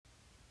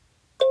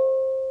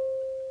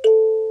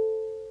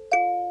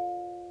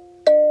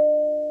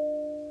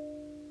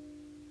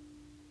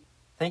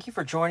Thank you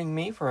for joining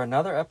me for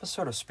another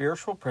episode of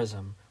Spiritual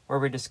Prism, where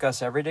we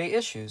discuss everyday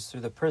issues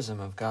through the prism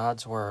of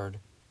God's Word.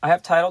 I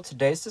have titled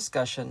today's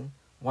discussion,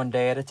 One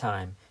Day at a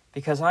Time,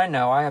 because I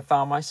know I have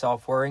found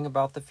myself worrying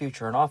about the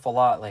future an awful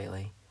lot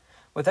lately.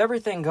 With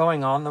everything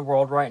going on in the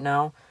world right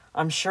now,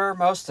 I'm sure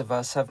most of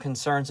us have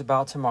concerns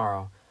about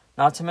tomorrow,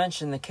 not to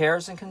mention the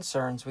cares and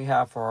concerns we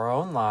have for our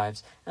own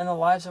lives and the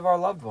lives of our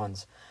loved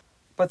ones.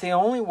 But the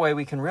only way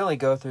we can really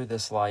go through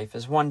this life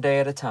is one day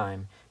at a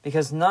time,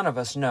 because none of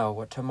us know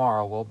what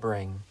tomorrow will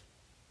bring.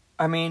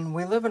 I mean,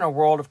 we live in a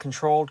world of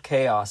controlled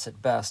chaos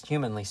at best,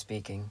 humanly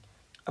speaking.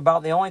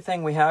 About the only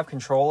thing we have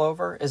control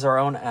over is our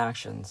own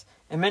actions,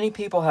 and many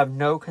people have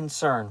no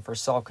concern for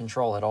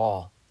self-control at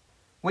all.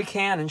 We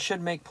can and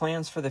should make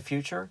plans for the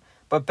future,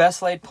 but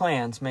best laid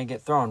plans may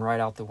get thrown right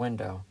out the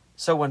window.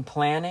 So when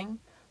planning,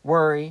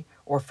 worry,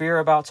 or fear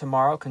about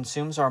tomorrow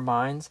consumes our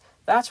minds,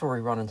 that's where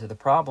we run into the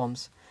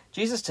problems.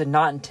 Jesus did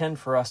not intend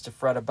for us to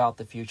fret about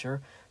the future,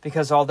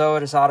 because although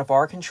it is out of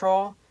our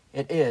control,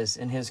 it is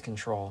in His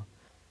control.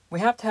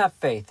 We have to have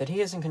faith that He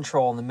is in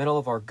control in the middle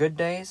of our good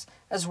days,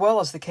 as well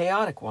as the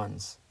chaotic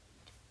ones.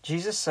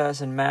 Jesus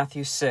says in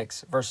Matthew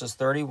 6, verses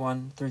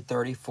 31 through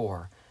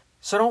 34,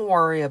 "So don't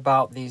worry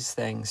about these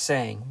things,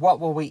 saying, 'What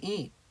will we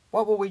eat?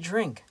 What will we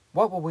drink?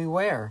 What will we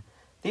wear?'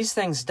 These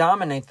things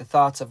dominate the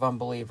thoughts of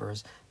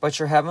unbelievers, but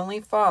your heavenly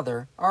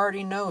Father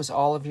already knows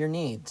all of your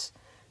needs.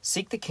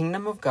 Seek the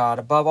kingdom of God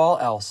above all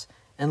else,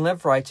 and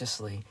live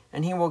righteously,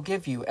 and He will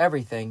give you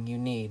everything you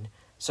need.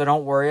 So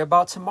don't worry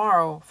about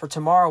tomorrow, for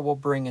tomorrow will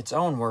bring its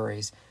own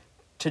worries.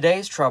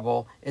 Today's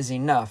trouble is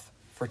enough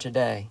for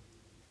today."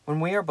 When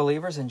we are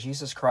believers in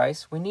Jesus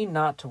Christ, we need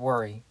not to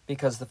worry,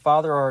 because the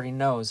Father already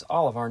knows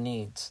all of our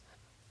needs.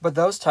 But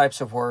those types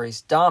of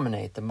worries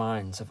dominate the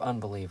minds of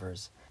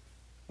unbelievers.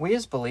 We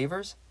as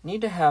believers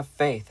need to have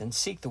faith and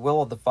seek the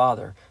will of the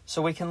Father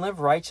so we can live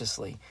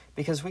righteously,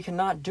 because we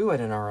cannot do it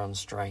in our own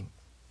strength.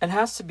 It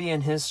has to be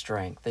in His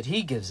strength that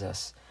He gives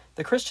us.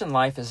 The Christian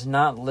life is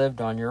not lived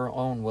on your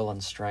own will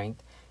and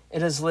strength.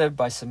 It is lived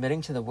by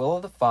submitting to the will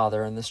of the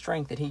Father and the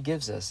strength that He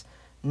gives us.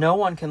 No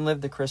one can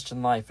live the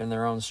Christian life in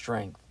their own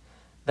strength.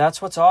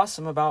 That's what's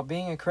awesome about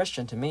being a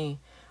Christian to me.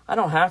 I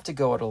don't have to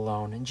go it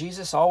alone, and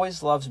Jesus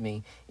always loves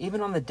me,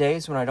 even on the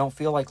days when I don't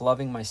feel like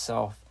loving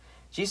myself.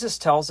 Jesus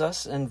tells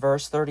us in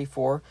verse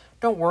 34,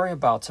 "Don't worry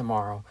about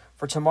tomorrow,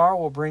 for tomorrow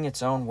will bring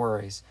its own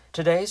worries.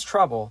 Today's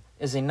trouble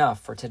is enough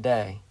for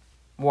today."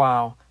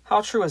 Wow,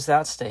 how true is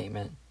that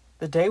statement?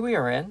 The day we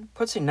are in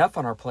puts enough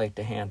on our plate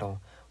to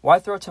handle. Why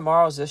throw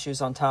tomorrow's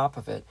issues on top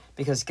of it?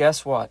 Because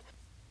guess what?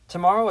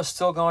 Tomorrow is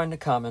still going to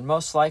come, and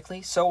most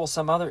likely so will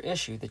some other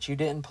issue that you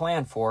didn't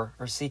plan for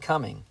or see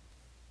coming.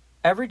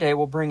 Every day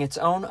will bring its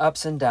own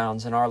ups and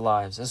downs in our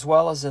lives, as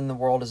well as in the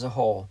world as a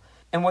whole.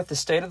 And with the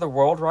state of the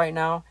world right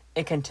now,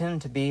 it can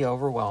tend to be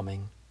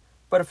overwhelming.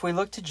 But if we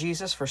look to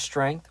Jesus for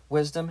strength,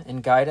 wisdom,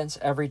 and guidance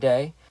every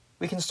day,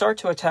 we can start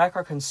to attack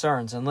our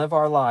concerns and live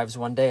our lives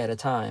one day at a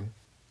time.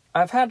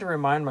 I've had to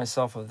remind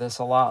myself of this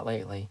a lot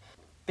lately,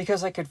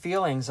 because I could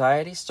feel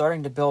anxiety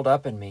starting to build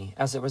up in me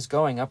as it was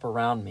going up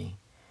around me.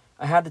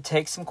 I had to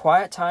take some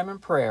quiet time in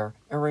prayer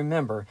and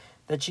remember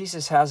that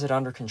Jesus has it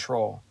under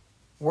control.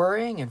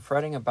 Worrying and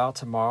fretting about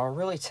tomorrow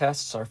really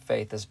tests our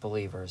faith as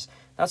believers.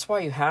 That's why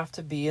you have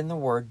to be in the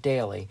Word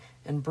daily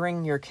and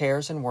bring your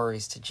cares and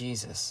worries to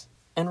Jesus.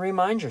 And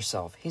remind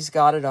yourself, He's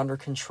got it under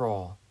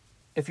control.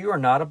 If you are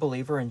not a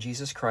believer in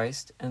Jesus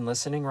Christ and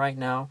listening right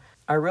now,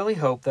 I really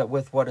hope that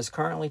with what is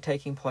currently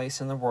taking place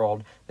in the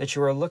world, that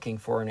you are looking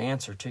for an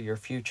answer to your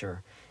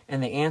future.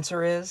 And the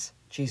answer is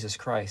Jesus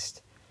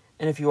Christ.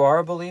 And if you are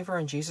a believer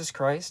in Jesus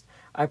Christ,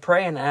 I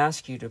pray and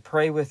ask you to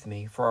pray with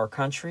me for our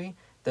country,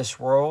 this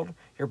world,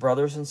 your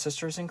brothers and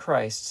sisters in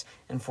Christ,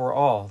 and for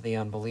all the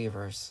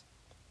unbelievers.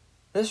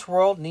 This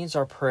world needs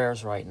our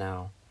prayers right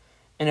now.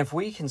 And if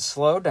we can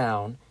slow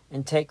down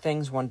and take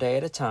things one day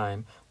at a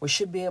time, we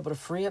should be able to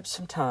free up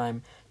some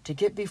time to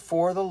get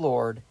before the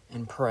Lord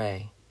and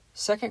pray.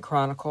 2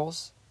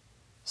 Chronicles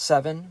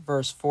 7,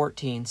 verse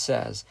 14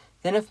 says,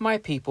 "Then if my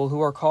people who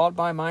are called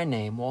by my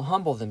name will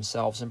humble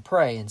themselves and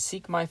pray and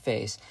seek my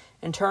face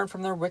and turn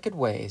from their wicked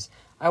ways,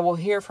 I will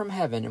hear from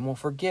heaven and will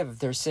forgive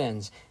their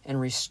sins and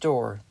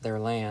restore their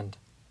land."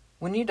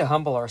 We need to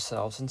humble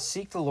ourselves and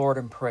seek the Lord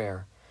in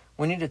prayer.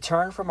 We need to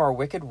turn from our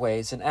wicked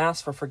ways and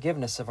ask for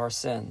forgiveness of our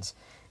sins,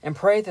 and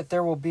pray that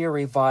there will be a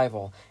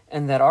revival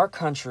and that our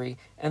country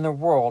and the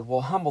world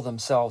will humble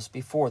themselves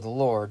before the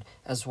Lord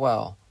as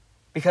well.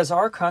 Because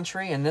our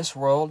country and this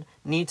world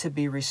need to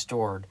be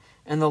restored,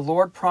 and the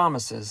Lord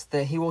promises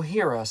that He will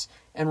hear us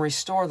and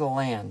restore the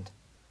land.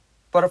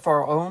 But if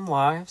our own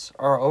lives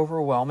are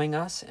overwhelming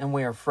us and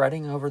we are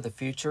fretting over the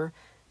future,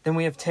 then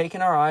we have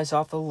taken our eyes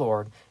off the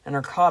Lord and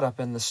are caught up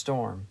in the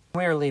storm.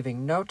 We are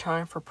leaving no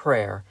time for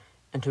prayer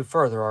and to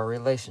further our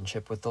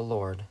relationship with the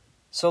Lord.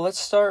 So let's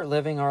start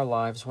living our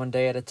lives one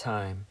day at a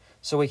time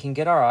so we can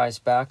get our eyes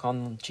back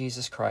on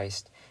Jesus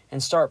Christ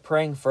and start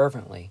praying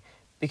fervently,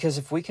 because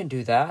if we can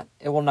do that,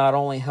 it will not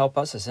only help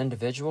us as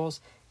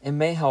individuals, it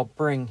may help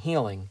bring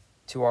healing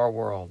to our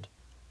world.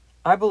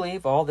 I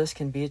believe all this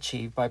can be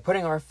achieved by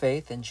putting our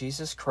faith in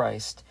Jesus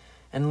Christ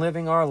and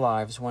living our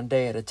lives one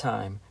day at a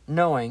time,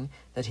 knowing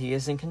that He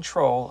is in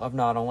control of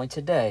not only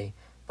today,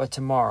 but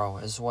tomorrow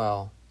as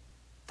well.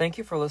 Thank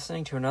you for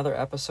listening to another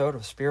episode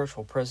of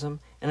Spiritual Prism,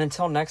 and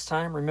until next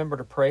time, remember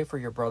to pray for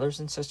your brothers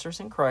and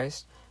sisters in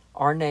Christ,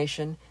 our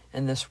nation,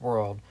 and this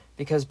world,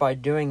 because by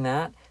doing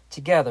that,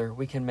 together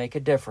we can make a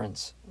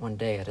difference one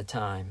day at a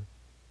time.